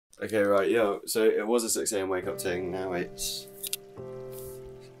Okay, right, yeah, so it was a 6 AM wake up thing, now it's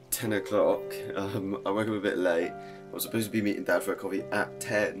 10 o'clock. I woke up a bit late. I was supposed to be meeting Dad for a coffee at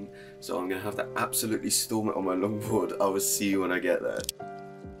 10, so I'm gonna have to absolutely storm it on my longboard. I will see you when I get there.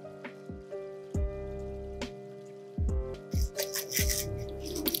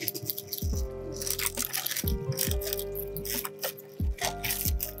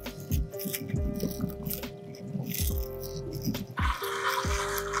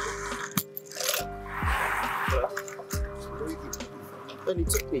 Only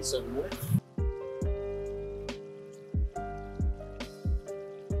took me so much.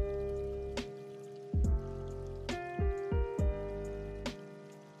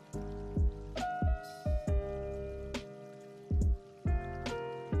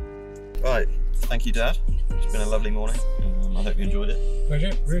 Right, thank you, Dad. It's been a lovely morning. I hope you enjoyed it.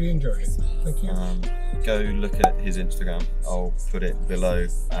 Pleasure, really enjoyed it. Thank you. Go look at his Instagram. I'll put it below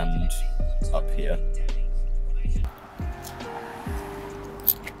and up here.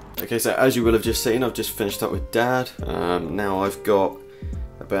 Okay, so as you will have just seen, I've just finished up with Dad. Now I've got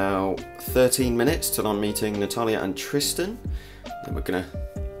about 13 minutes till I'm meeting Natalia and Tristan. Then we're gonna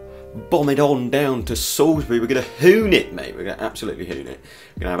bomb it on down to Salisbury. We're gonna hoon it, mate. We're gonna absolutely hoon it.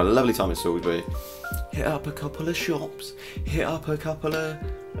 We're gonna have a lovely time in Salisbury. Hit up a couple of shops. Hit up a couple of,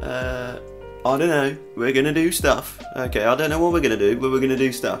 I don't know. We're gonna do stuff. Okay, I don't know what we're gonna do, but we're gonna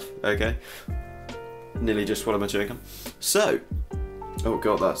do stuff. Okay. Nearly just swallowed my chewing gum. So. Oh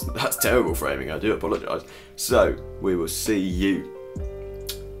god, that's terrible framing, I do apologise. So, we will see you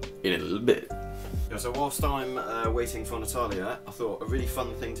in a little bit. So whilst I'm waiting for Natalia, I thought a really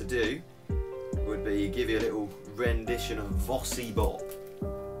fun thing to do would be give you a little rendition of Vossi Bop,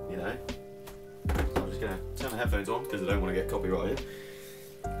 you know? So I'm just going to turn the headphones on because I don't want to get copyrighted.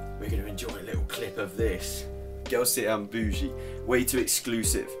 We're going to enjoy a little clip of this. Girl sit and bougie, way too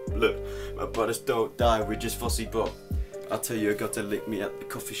exclusive. Look, my brothers don't die, we're just Vossi Bop. I tell you, I got to lick me at the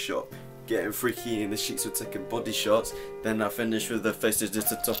coffee shop, getting freaky in the sheets with taking body shots. Then I finish with the faces just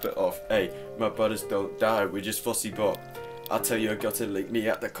to top it off. Hey, my brothers don't die, we're just Vossi Bop. I tell you, I got to lick me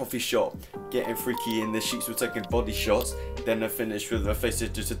at the coffee shop, getting freaky in the sheets with taking body shots. Then I finish with the faces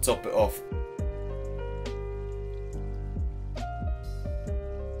just to top it off.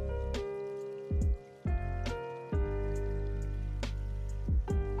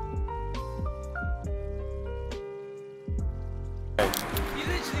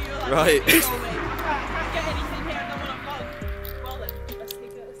 Right. I can't get anything here, I don't want to vlog. Well then, let's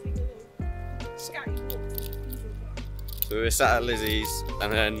take a little scatty walk. So we're sat at Lizzie's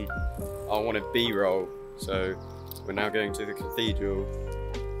and then I wanted B-roll, so we're now going to the cathedral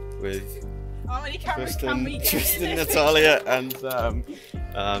with How many cameras can we get Tristan, in this Natalia and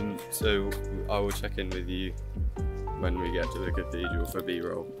so I will check in with you when we get to the cathedral for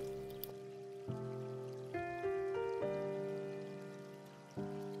B-roll.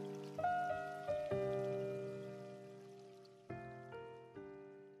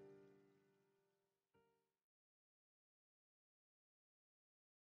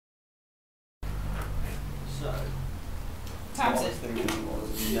 So, Tabs what I it. was thinking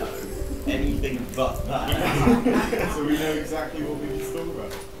was, no, anything but that. So we know exactly what we need to talk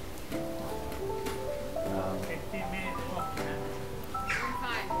about.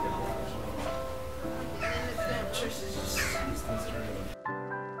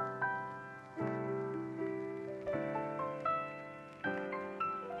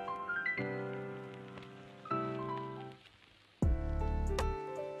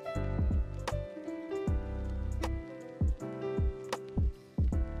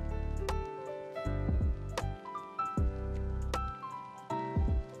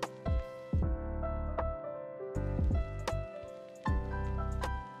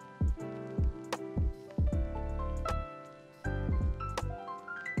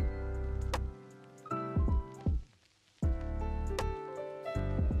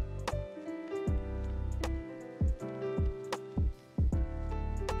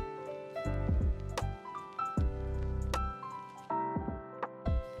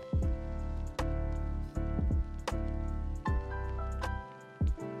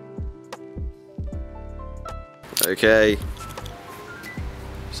 Okay,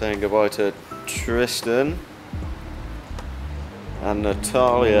 saying goodbye to Tristan and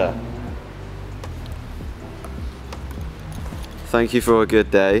Natalia. Thank you for a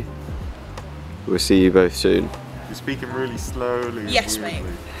good day. We'll see you both soon. You're speaking really slowly. Yes, mate.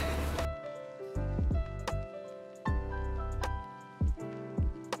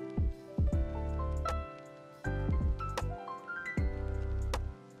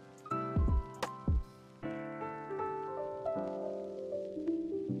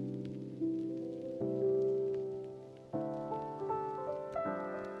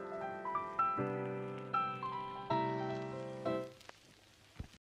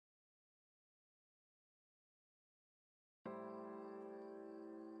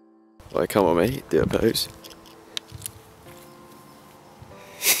 Right, come on, mate. Do a pose.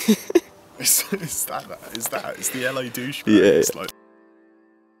 Is that? It's the LA douchebag. Yeah. It's like